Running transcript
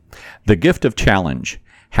The Gift of Challenge,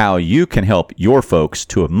 how you can help your folks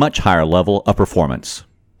to a much higher level of performance.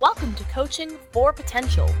 Welcome to Coaching for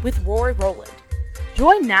Potential with Rory Rowland.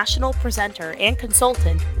 Join national presenter and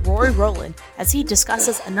consultant Rory Rowland as he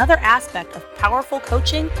discusses another aspect of powerful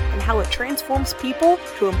coaching and how it transforms people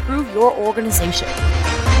to improve your organization.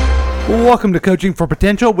 Welcome to Coaching for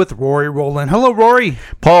Potential with Rory Rowland. Hello, Rory.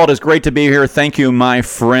 Paul, it is great to be here. Thank you, my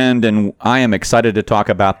friend. And I am excited to talk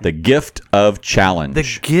about the gift of challenge.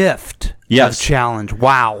 The gift Yes. of challenge.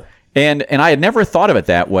 Wow. And I had never thought of it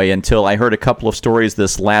that way until I heard a couple of stories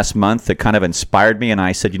this last month that kind of inspired me. And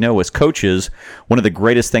I said, as coaches, one of the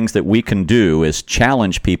greatest things that we can do is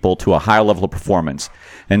challenge people to a higher level of performance.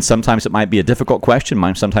 And sometimes it might be a difficult question,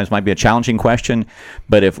 sometimes it might be a challenging question.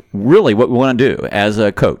 But if really what we want to do as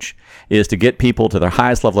a coach is to get people to their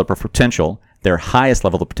highest level of potential,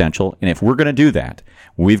 And if we're going to do that,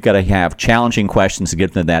 we've got to have challenging questions to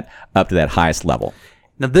get them up to that highest level.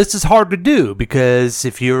 Now, this is hard to do because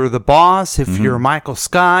if you're the boss, if you're Michael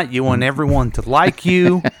Scott, you want everyone to like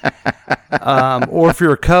you. Or if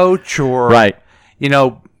you're a coach or, right.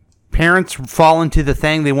 Parents fall into the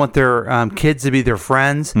thing. They want their kids to be their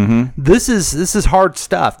friends. Mm-hmm. This is hard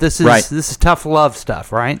stuff. This is tough love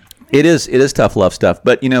stuff, right? It is tough love stuff.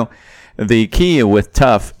 But, the key with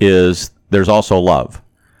tough is there's also love.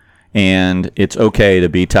 And it's okay to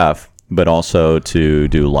be tough, but also to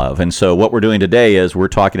do love. And so what we're doing today is we're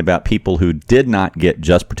talking about people who did not get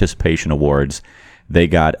just participation awards. They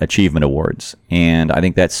got achievement awards. And I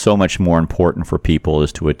think that's so much more important for people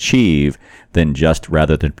is to achieve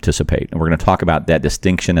rather than participate. And we're going to talk about that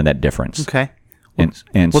distinction and that difference. Okay.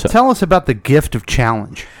 And so, tell us about the gift of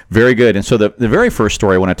challenge. Very good. And so the very first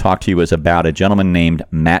story I want to talk to you is about a gentleman named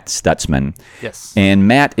Matt Stutzman. Yes. And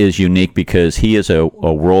Matt is unique because he is a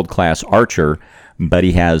world-class archer, but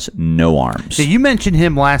he has no arms. So you mentioned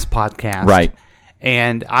him last podcast. Right.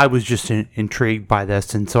 And I was just intrigued by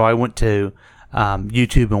this. And so I went to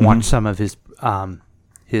YouTube and watched some of his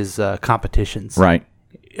competitions. Right.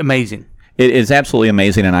 Amazing. It is absolutely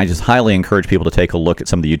amazing, and I just highly encourage people to take a look at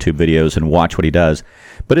some of the YouTube videos and watch what he does.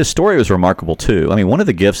 But his story was remarkable, too. I mean, one of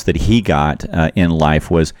the gifts that he got in life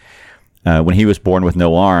was when he was born with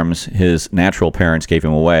no arms, his natural parents gave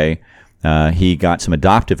him away. He got some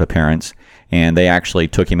adoptive parents, and they actually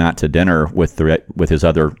took him out to dinner with his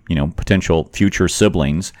other, potential future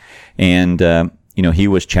siblings. And, he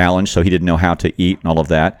was challenged, so he didn't know how to eat and all of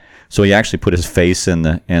that. So he actually put his face in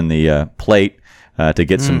the plate to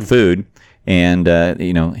get some food. And,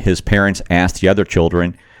 his parents asked the other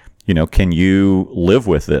children, can you live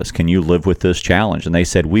with this? Can you live with this challenge? And they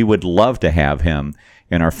said, we would love to have him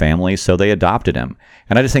in our family. So they adopted him.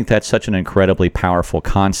 And I just think that's such an incredibly powerful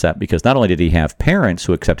concept because not only did he have parents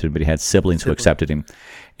who accepted him, but he had siblings who accepted him.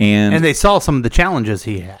 And they saw some of the challenges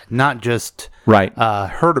he had, not just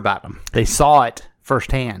heard about them. They saw it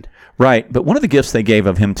firsthand. Right. But one of the gifts they gave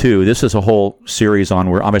of him, too, this is a whole series on,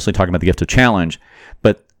 we're obviously talking about the gift of challenge,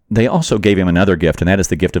 but they also gave him another gift, and that is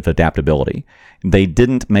the gift of adaptability. They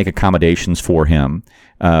didn't make accommodations for him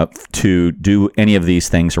to do any of these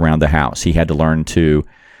things around the house. He had to learn to,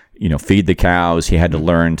 feed the cows. He had to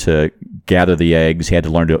learn to gather the eggs. He had to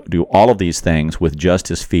learn to do all of these things with just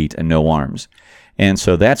his feet and no arms. And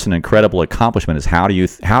so that's an incredible accomplishment. Is how do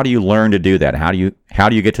you learn to do that? How do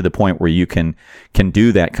you get to the point where you can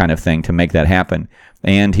do that kind of thing to make that happen?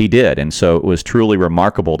 And he did. And so it was truly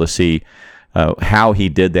remarkable to see how he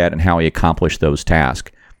did that and how he accomplished those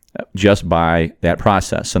tasks just by that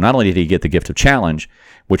process. So not only did he get the gift of challenge,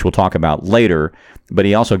 which we'll talk about later, but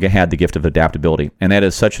he also had the gift of adaptability. And that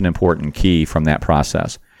is such an important key from that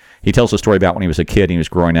process. He tells a story about when he was a kid and he was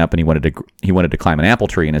growing up and he wanted to climb an apple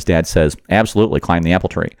tree, and his dad says, absolutely, climb the apple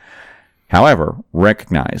tree. However,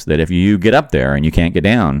 recognize that if you get up there and you can't get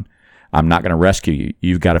down, I'm not going to rescue you.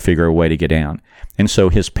 You've got to figure a way to get down. And so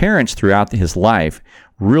his parents throughout his life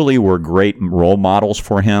really were great role models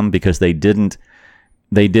for him because they didn't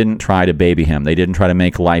try to baby him. They didn't try to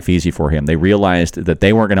make life easy for him. They realized that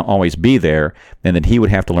they weren't going to always be there and that he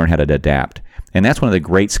would have to learn how to adapt. And that's one of the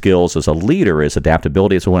great skills as a leader is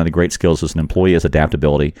adaptability. It's one of the great skills as an employee is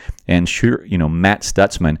adaptability. And sure, Matt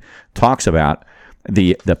Stutzman talks about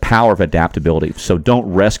the power of adaptability. So don't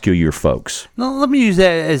rescue your folks. Now, let me use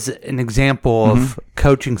that as an example of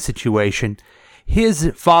coaching situation.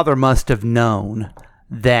 His father must have known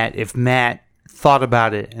that if Matt thought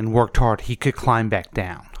about it and worked hard, he could climb back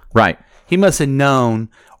down. Right. He must have known,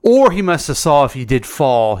 or he must have saw if he did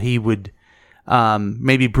fall, he would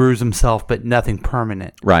maybe bruise himself, but nothing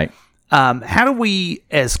permanent. Right. How do we,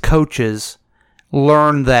 as coaches,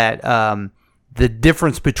 learn that the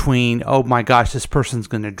difference between, oh my gosh, this person's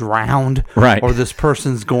going to drown, right, or this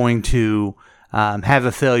person's going to have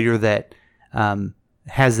a failure that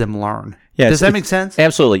has them learn. Yeah, Does that make sense?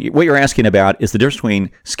 Absolutely. What you're asking about is the difference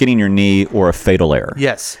between skinning your knee or a fatal error.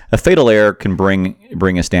 Yes. A fatal error can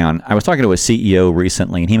bring us down. I was talking to a CEO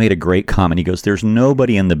recently, and he made a great comment. He goes, there's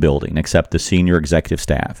nobody in the building except the senior executive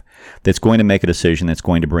staff that's going to make a decision that's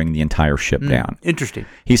going to bring the entire ship down. Interesting.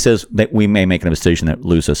 He says that we may make a decision that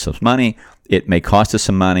loses some money. It may cost us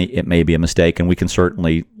some money. It may be a mistake, and we can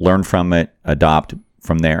certainly learn from it, adopt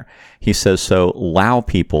from there. He says, so allow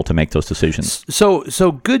people to make those decisions.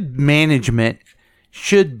 So good management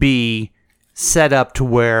should be set up to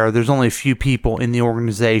where there's only a few people in the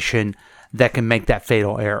organization that can make that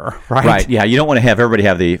fatal error, right? Right, yeah. You don't want to have everybody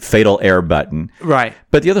have the fatal error button. Right.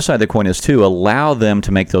 But the other side of the coin is, too, allow them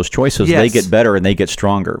to make those choices. Yes. They get better and they get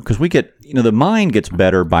stronger. Because we get, the mind gets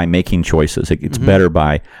better by making choices. It gets better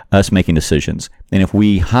by us making decisions. And if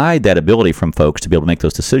we hide that ability from folks to be able to make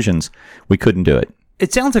those decisions, we couldn't do it.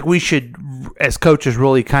 It sounds like we should, as coaches,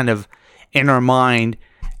 really kind of, in our mind,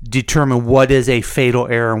 determine what is a fatal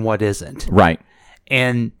error and what isn't. Right.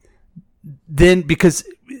 And then, because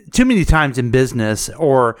too many times in business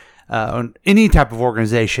or any type of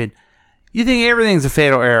organization, you think everything's a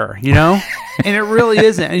fatal error, and it really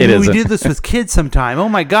isn't. And we do this with kids sometime. Oh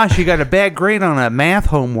my gosh, you got a bad grade on a math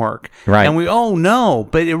homework, right? And no,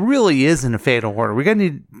 but it really isn't a fatal error. We're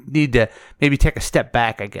gonna need to maybe take a step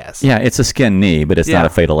back, I guess. Yeah, it's a skinned knee, but it's not a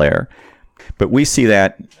fatal error. But we see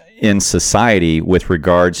that in society with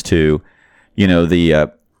regards to,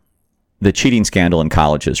 the cheating scandal in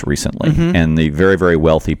colleges recently, and the very, very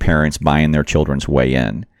wealthy parents buying their children's way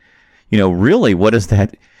in. Really, what is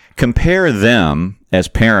that? Compare them as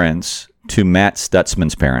parents to Matt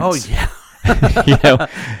Stutzman's parents. Oh, yeah.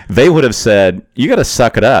 They would have said, you got to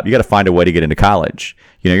suck it up. You got to find a way to get into college.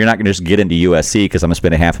 You're not going to just get into USC because I'm going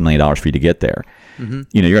to spend $500,000 for you to get there. You're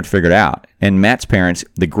going to figure it out. And Matt's parents,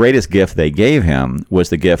 the greatest gift they gave him was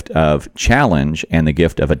the gift of challenge and the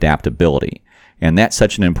gift of adaptability. And that's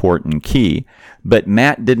such an important key. But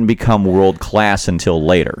Matt didn't become world class until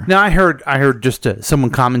later. Now, I heard just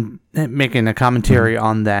someone making a commentary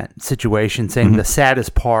on that situation, saying the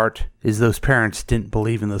saddest part is those parents didn't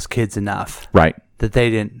believe in those kids enough. Right. That they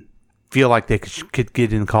didn't feel like they could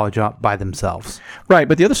get in college by themselves. Right.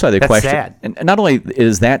 But the other side of the question, sad. And not only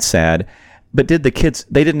is that sad, but they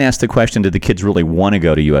didn't ask the question, did the kids really want to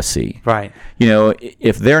go to USC? Right.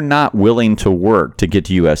 If they're not willing to work to get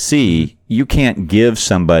to USC, you can't give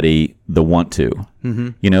somebody the want to.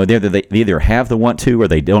 They either have the want to or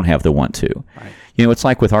they don't have the want to. Right. It's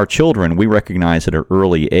like with our children, we recognize at an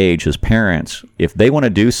early age as parents, if they want to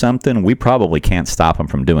do something, we probably can't stop them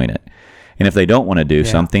from doing it. And if they don't want to do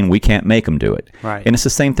something, we can't make them do it. Right. And it's the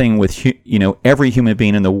same thing with every human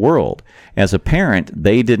being in the world. As a parent,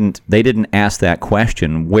 they didn't ask that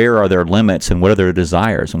question: where are their limits, and what are their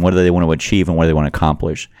desires, and what do they want to achieve, and what do they want to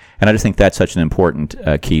accomplish? And I just think that's such an important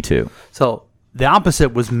key too. So the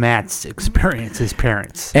opposite was Matt's experience as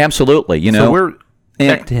parents. Absolutely, So we're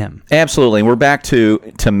back to him. Absolutely, and we're back to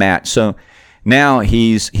Matt. So now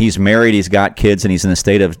he's married, he's got kids, and he's in a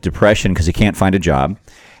state of depression because he can't find a job.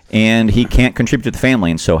 And he can't contribute to the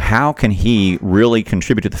family. And so how can he really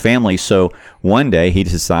contribute to the family? So one day he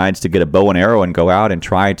decides to get a bow and arrow and go out and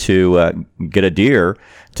try to get a deer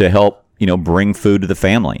to help, bring food to the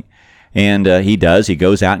family. And he does. He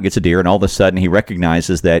goes out and gets a deer, and all of a sudden he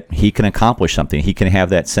recognizes that he can accomplish something. He can have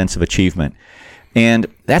that sense of achievement. And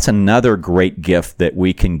that's another great gift that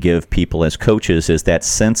we can give people as coaches, is that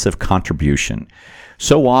sense of contribution.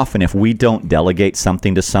 So often if we don't delegate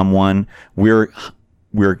something to someone,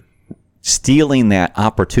 we're stealing that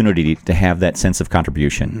opportunity to have that sense of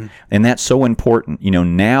contribution. And that's so important.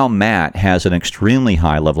 Now Matt has an extremely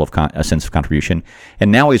high level of a sense of contribution,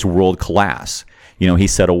 and now he's world class. He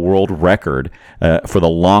set a world record for the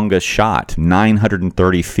longest shot,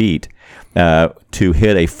 930 feet, to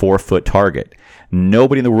hit a 4-foot target.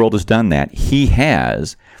 Nobody in the world has done that. He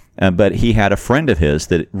has, but he had a friend of his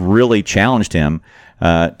that really challenged him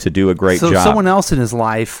to do a great job. So someone else in his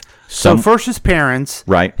life. So first his parents,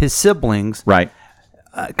 right? His siblings, right?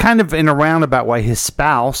 Kind of in a roundabout way, his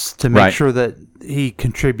spouse, to make sure that he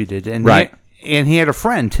contributed, and and he had a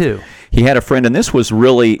friend too. He had a friend, and this was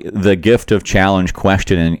really the gift of challenge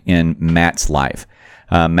question in Matt's life.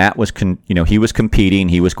 Matt was, he was competing.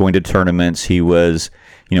 He was going to tournaments. He was,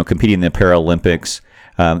 competing in the Paralympics.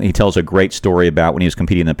 He tells a great story about when he was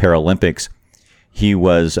competing in the Paralympics. He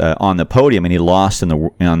was on the podium, and he lost on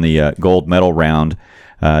the gold medal round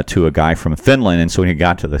to a guy from Finland. And so when he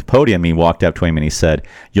got to the podium, he walked up to him and he said,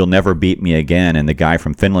 "You'll never beat me again." And the guy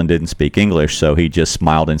from Finland didn't speak English, so he just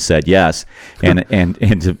smiled and said yes. And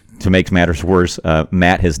to make matters worse,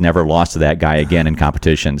 Matt has never lost to that guy again in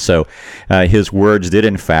competition. So his words did,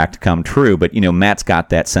 in fact, come true. But, Matt's got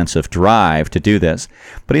that sense of drive to do this.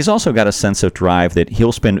 But he's also got a sense of drive that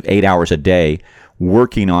he'll spend 8 hours a day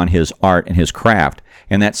working on his art and his craft.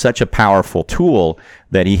 And that's such a powerful tool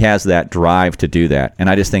that he has that drive to do that. And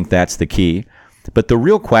I just think that's the key. But the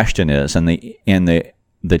real question is, and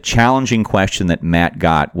the challenging question that Matt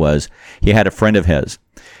got was, he had a friend of his,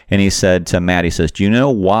 and he said to Matt, he says, do you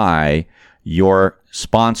know why your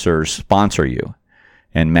sponsors sponsor you?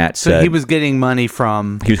 And Matt said... So he was getting money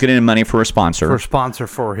from... He was getting money for a sponsor. For a sponsor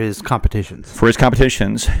for his competitions. For his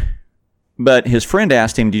competitions. But his friend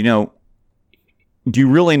asked him, do you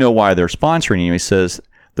really know why they're sponsoring you? He says,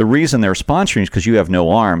 the reason they're sponsoring you is because you have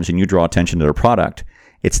no arms and you draw attention to their product.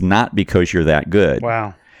 It's not because you're that good.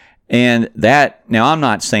 Wow. And that, now I'm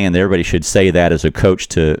not saying that everybody should say that as a coach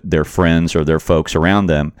to their friends or their folks around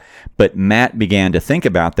them, but Matt began to think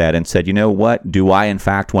about that and said, you know what, do I in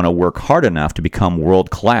fact want to work hard enough to become world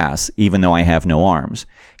class even though I have no arms?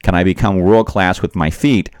 Can I become world class with my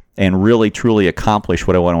feet and really truly accomplish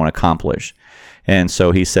what I want to accomplish? And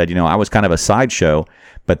so he said, I was kind of a sideshow,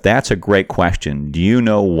 but that's a great question. Do you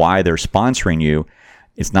know why they're sponsoring you?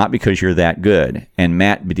 It's not because you're that good. And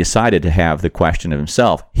Matt decided to have the question of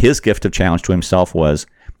himself. His gift of challenge to himself was,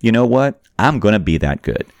 you know what? I'm going to be that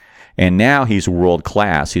good. And now he's world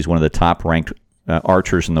class. He's one of the top ranked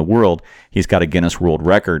archers in the world. He's got a Guinness World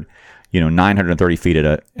Record, 930 feet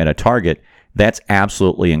at a target. That's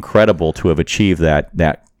absolutely incredible to have achieved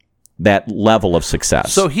that level of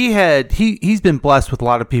success. So he's been blessed with a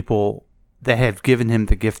lot of people that have given him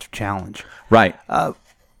the gift of challenge. Right.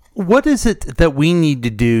 What is it that we need to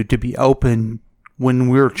do to be open when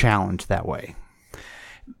we're challenged that way?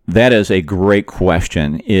 That is a great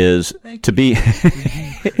question. Is to be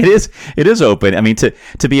it is open. I mean, to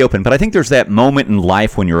be open, but I think there's that moment in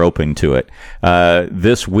life when you're open to it.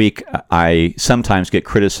 This week, I sometimes get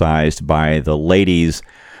criticized by the ladies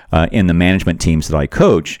in the management teams that I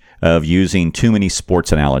coach of using too many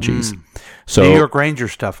sports analogies. So New York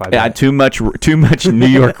Rangers stuff, I bet. Yeah, too much New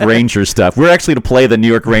York Rangers stuff. We're actually to play the New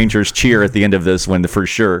York Rangers cheer at the end of this one for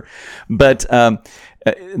sure. But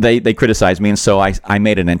they criticized me, and so I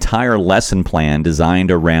made an entire lesson plan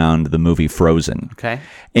designed around the movie Frozen. Okay.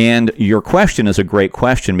 And your question is a great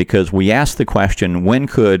question because we asked the question, when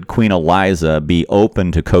could Queen Eliza be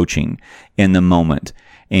open to coaching in the moment?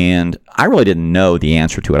 And I really didn't know the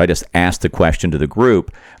answer to it. I just asked the question to the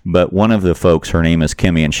group. But one of the folks, her name is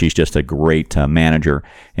Kimmy, and she's just a great manager.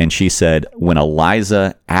 And she said when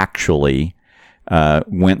Eliza actually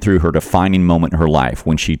went through her defining moment in her life,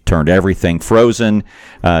 when she turned everything frozen,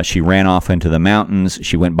 she ran off into the mountains,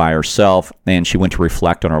 she went by herself, and she went to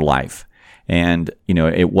reflect on her life. And,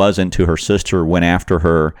 it wasn't to her sister went after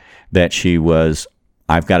her that she was,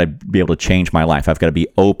 I've got to be able to change my life. I've got to be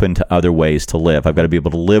open to other ways to live. I've got to be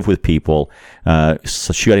able to live with people.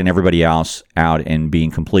 Shutting everybody else out and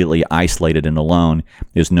being completely isolated and alone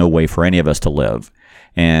is no way for any of us to live.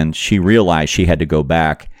 And she realized she had to go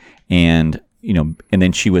back and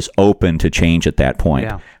then she was open to change at that point.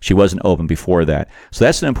 Yeah. She wasn't open before that. So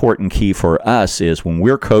that's an important key for us is when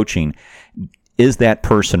we're coaching, is that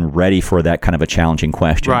person ready for that kind of a challenging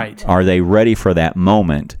question? Right. Are they ready for that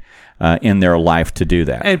moment in their life to do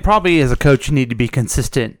that? And probably as a coach, you need to be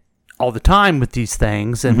consistent all the time with these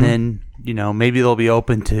things. And then, maybe they'll be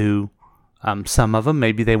open to some of them.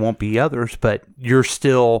 Maybe they won't be others, but you're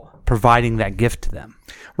still providing that gift to them.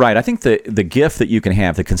 Right. I think the gift that you can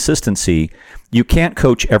have, the consistency, you can't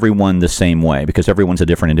coach everyone the same way because everyone's a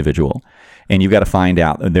different individual. And you've got to find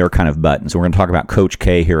out their kind of buttons. We're going to talk about Coach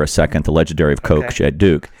K here a second, the legendary coach at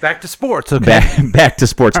Duke. Back to sports, okay. Back to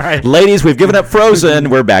sports. All right. Ladies, we've given up Frozen.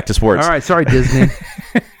 We're back to sports. All right. Sorry, Disney.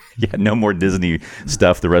 Yeah, no more Disney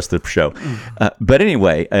stuff the rest of the show. But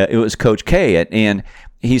anyway, it was Coach K, and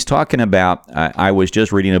he's talking about, I was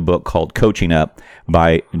just reading a book called Coaching Up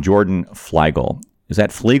by Jordan Flegel. Is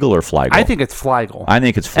that Flegel or Flegel? I think it's Flegel. I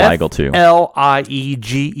think it's Flegel too. Fliegel.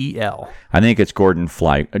 I think it's Jordan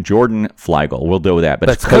Flegel. We'll deal with that. But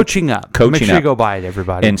it's Coaching Up. Make sure you go buy it,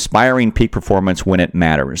 everybody. Inspiring Peak Performance When It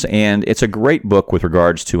Matters. And it's a great book with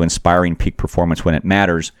regards to inspiring peak performance when it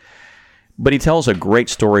matters. But he tells a great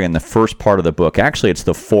story in the first part of the book. Actually, it's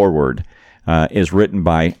the foreword. Is written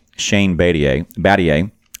by Shane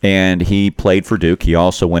Battier. And he played for Duke. He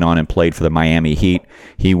also went on and played for the Miami Heat.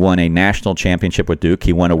 He won a national championship with Duke.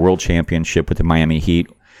 He won a world championship with the Miami Heat.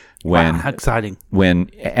 Wow, how exciting.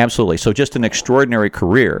 Absolutely. So just an extraordinary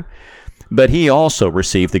career. But he also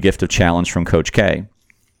received the gift of challenge from Coach K.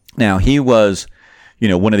 Now, he was,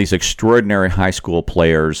 one of these extraordinary high school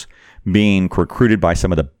players being recruited by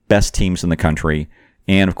some of the best teams in the country.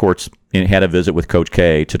 and of course, he had a visit with Coach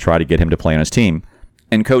K to try to get him to play on his team.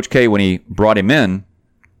 And Coach K, when he brought him in,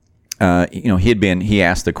 he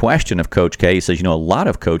asked the question of Coach K. He says, a lot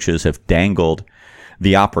of coaches have dangled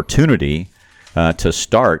the opportunity to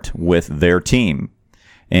start with their team.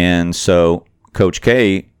 And so Coach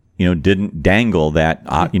K, didn't dangle that,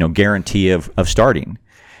 guarantee of starting.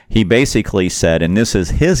 He basically said, and this is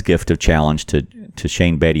his gift of challenge to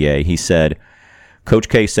Shane Battier, he said, Coach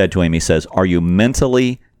K said to him, he says, are you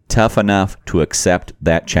mentally tough enough to accept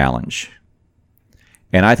that challenge?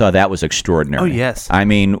 And I thought that was extraordinary. Oh, yes. I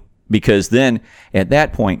mean, because then at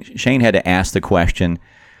that point, Shane had to ask the question,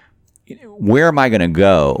 where am I going to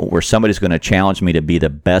go where somebody's going to challenge me to be the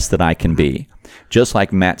best that I can be? Just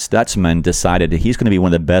like Matt Stutzman decided that he's going to be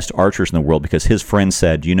one of the best archers in the world because his friend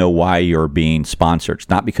said, you know why you're being sponsored? It's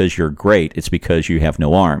not because you're great. It's because you have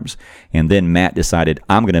no arms. And then Matt decided,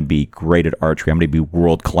 I'm going to be great at archery. I'm going to be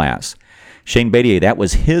world class. Shane Battier, that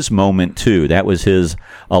was his moment too. That was his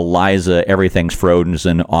Eliza, everything's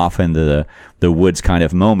frozen off into the woods kind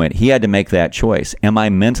of moment. He had to make that choice. Am I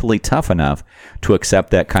mentally tough enough to accept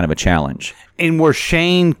that kind of a challenge? And where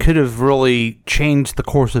Shane could have really changed the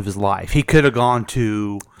course of his life. He could have gone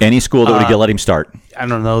to any school that would have let him start. I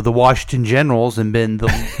don't know, the Washington Generals and been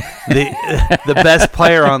the best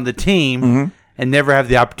player on the team, mm-hmm. and never have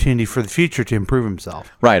the opportunity for the future to improve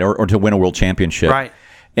himself. Right, or to win a world championship. Right.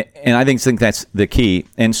 And I think that's the key.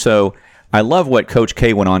 And so I love what Coach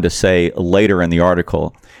K went on to say later in the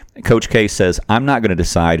article. Coach K says, I'm not going to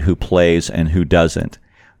decide who plays and who doesn't.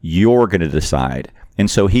 You're going to decide. And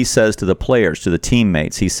so he says to the players, to the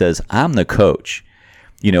teammates, he says, I'm the coach,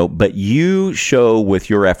 but you show with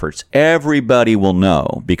your efforts. Everybody will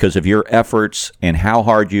know because of your efforts and how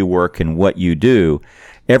hard you work and what you do.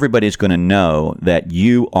 Everybody's going to know that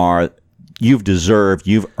you've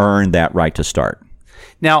earned that right to start.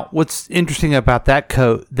 Now, what's interesting about that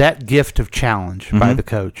gift of challenge mm-hmm. by the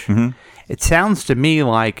coach, mm-hmm. it sounds to me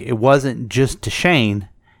like it wasn't just to Shane,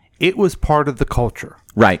 it was part of the culture.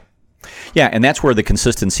 Right. Yeah, and that's where the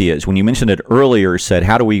consistency is. When you mentioned it earlier, said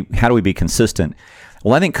how do we be consistent?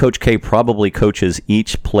 Well, I think Coach K probably coaches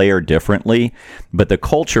each player differently, but the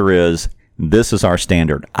culture is this is our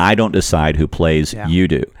standard. I don't decide who plays, you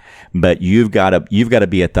do. But you've got to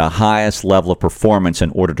be at the highest level of performance in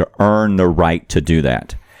order to earn the right to do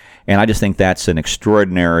that. And I just think that's an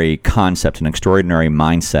extraordinary concept, an extraordinary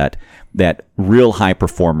mindset that real high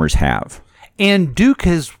performers have. And Duke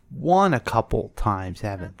has won a couple times,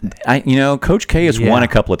 haven't they? Coach K has won a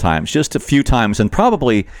couple of times, just a few times, and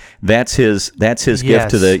probably that's his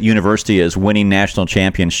gift to the university is winning national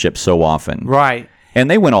championships so often. Right. And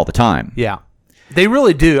they win all the time. Yeah. They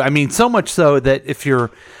really do. I mean, so much so that if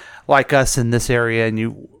you're like us in this area and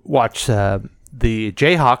you watch the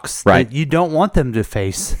Jayhawks, right. you don't want them to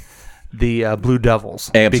face the Blue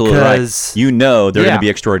Devils. Absolutely because, right. They're going to be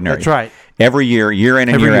extraordinary. That's right. Every year in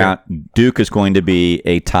and year out, Duke is going to be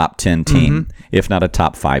a top 10 team, mm-hmm. if not a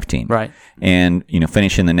top 5 team. Right. And,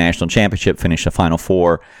 finishing the national championship, finish the Final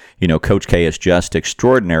Four, Coach K is just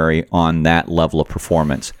extraordinary on that level of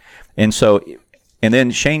performance. And so, and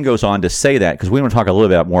then Shane goes on to say that, because we want to talk a little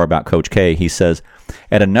bit more about Coach K. He says,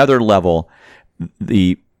 at another level,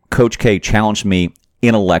 the Coach K challenged me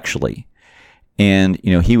intellectually. And,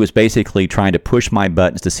 he was basically trying to push my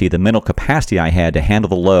buttons to see the mental capacity I had to handle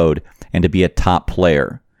the load and to be a top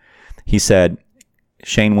player. He said,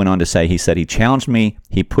 Shane went on to say, he challenged me,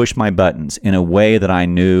 he pushed my buttons in a way that I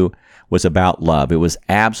knew was about love. It was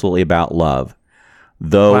absolutely about love,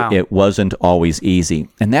 though It wasn't always easy.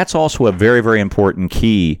 And that's also a very, very important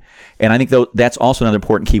key. And I think that's also another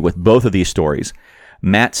important key with both of these stories.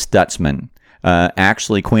 Matt Stutzman,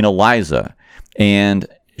 actually Queen Eliza, and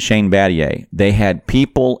Shane Battier, they had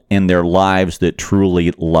people in their lives that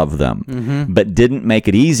truly loved them, mm-hmm. but didn't make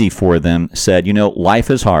it easy for them, said, life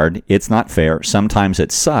is hard, it's not fair, sometimes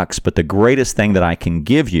it sucks, but the greatest thing that I can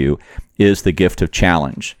give you is the gift of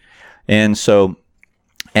challenge. And so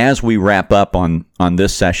as we wrap up on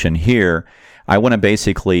this session here, I want to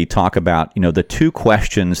basically talk about, the two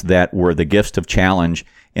questions that were the gifts of challenge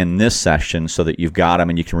in this session so that you've got them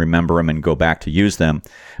and you can remember them and go back to use them.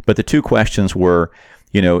 But the two questions were,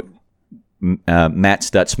 Matt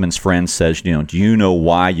Stutzman's friend says, do you know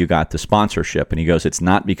why you got the sponsorship? And he goes, it's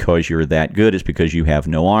not because you're that good. It's because you have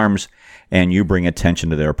no arms and you bring attention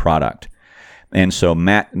to their product. And so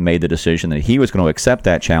Matt made the decision that he was going to accept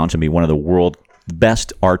that challenge and be one of the world's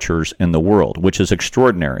best archers in the world, which is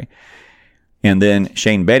extraordinary. And then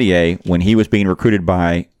Shane Battier, when he was being recruited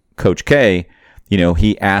by Coach K,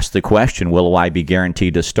 he asked the question, will I be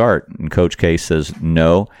guaranteed to start? And Coach K says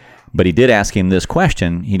no. But he did ask him this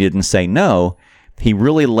question. He didn't say no. He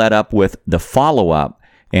really led up with the follow-up.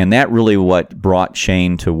 And that really what brought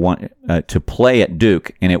Shane to want to play at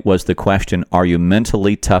Duke. And it was the question, are you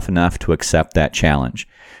mentally tough enough to accept that challenge?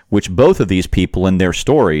 Which both of these people in their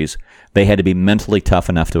stories, they had to be mentally tough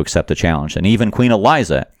enough to accept the challenge. And even Queen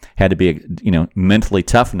Eliza had to be, mentally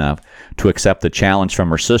tough enough to accept the challenge from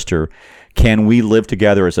her sister. Can we live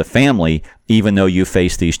together as a family, even though you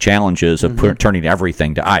face these challenges of turning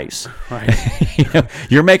everything to ice? Right.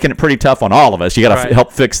 You're making it pretty tough on all of us. You got to Right.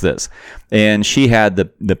 help fix this. And she had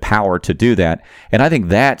the power to do that. And I think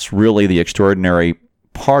that's really the extraordinary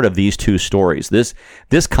part of these two stories. This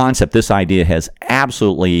concept, this idea has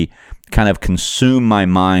absolutely kind of consumed my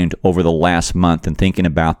mind over the last month in thinking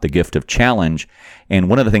about the gift of challenge. And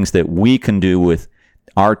one of the things that we can do with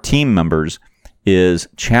our team members is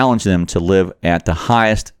challenge them to live at the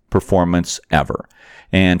highest performance ever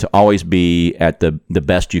and to always be at the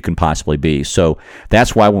best you can possibly be. So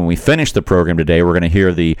that's why when we finish the program today, we're going to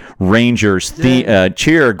hear the Rangers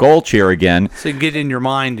goal cheer again. So get in your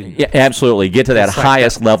mind. Yeah, absolutely. Get to that It's like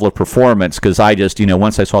highest level of performance, because I just,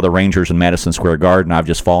 once I saw the Rangers in Madison Square Garden, I've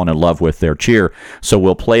just fallen in love with their cheer. So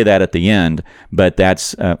we'll play that at the end. But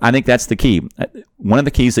that's, I think that's the key. One of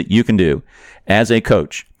the keys that you can do as a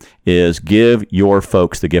coach is give your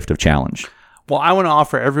folks the gift of challenge. Well, I want to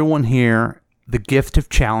offer everyone here the gift of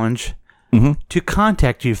challenge to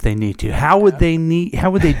contact you if they need to. How would they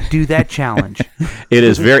do that challenge? It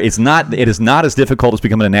is not as difficult as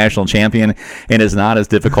becoming a national champion, and is not as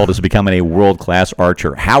difficult as becoming a world-class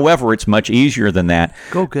archer. However, it's much easier than that.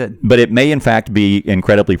 Go good. But it may in fact be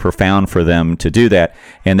incredibly profound for them to do that.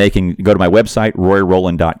 And they can go to my website,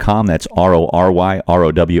 RoryRowland.com. That's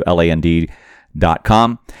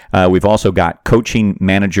RoryRowland.com. We've also got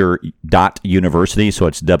coachingmanager.university. So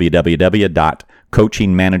it's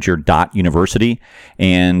www.coachingmanager.university.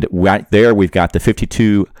 And right there, we've got the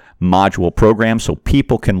 52 module program so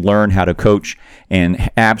people can learn how to coach and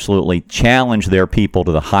absolutely challenge their people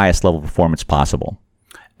to the highest level of performance possible.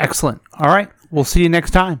 Excellent. All right. We'll see you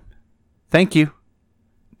next time. Thank you.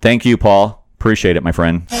 Thank you, Paul. Appreciate it, my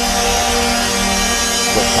friend.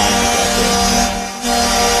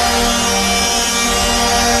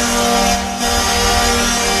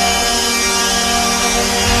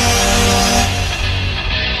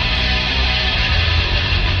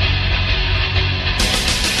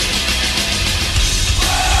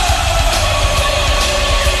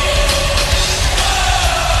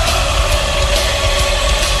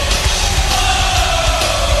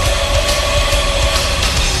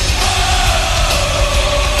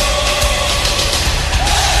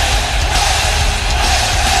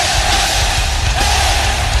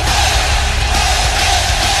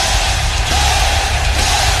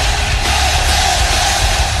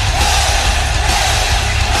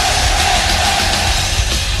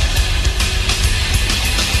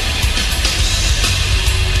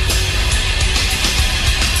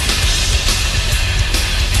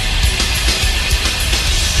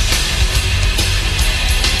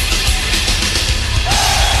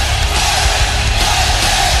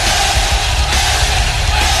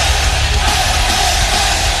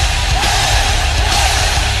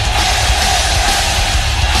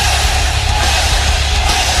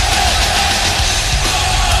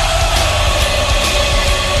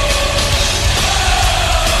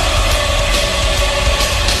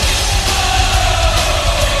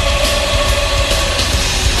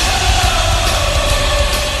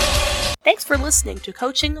 Thanks for listening to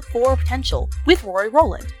Coaching for Potential with Rory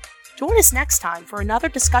Rowland. Join us next time for another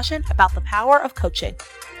discussion about the power of coaching.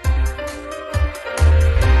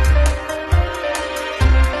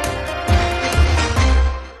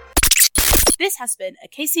 This has been a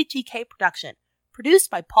KCTK production, produced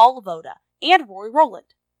by Paul Lavoda and Rory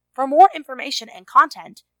Rowland. For more information and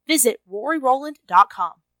content, visit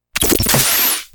RoryRowland.com.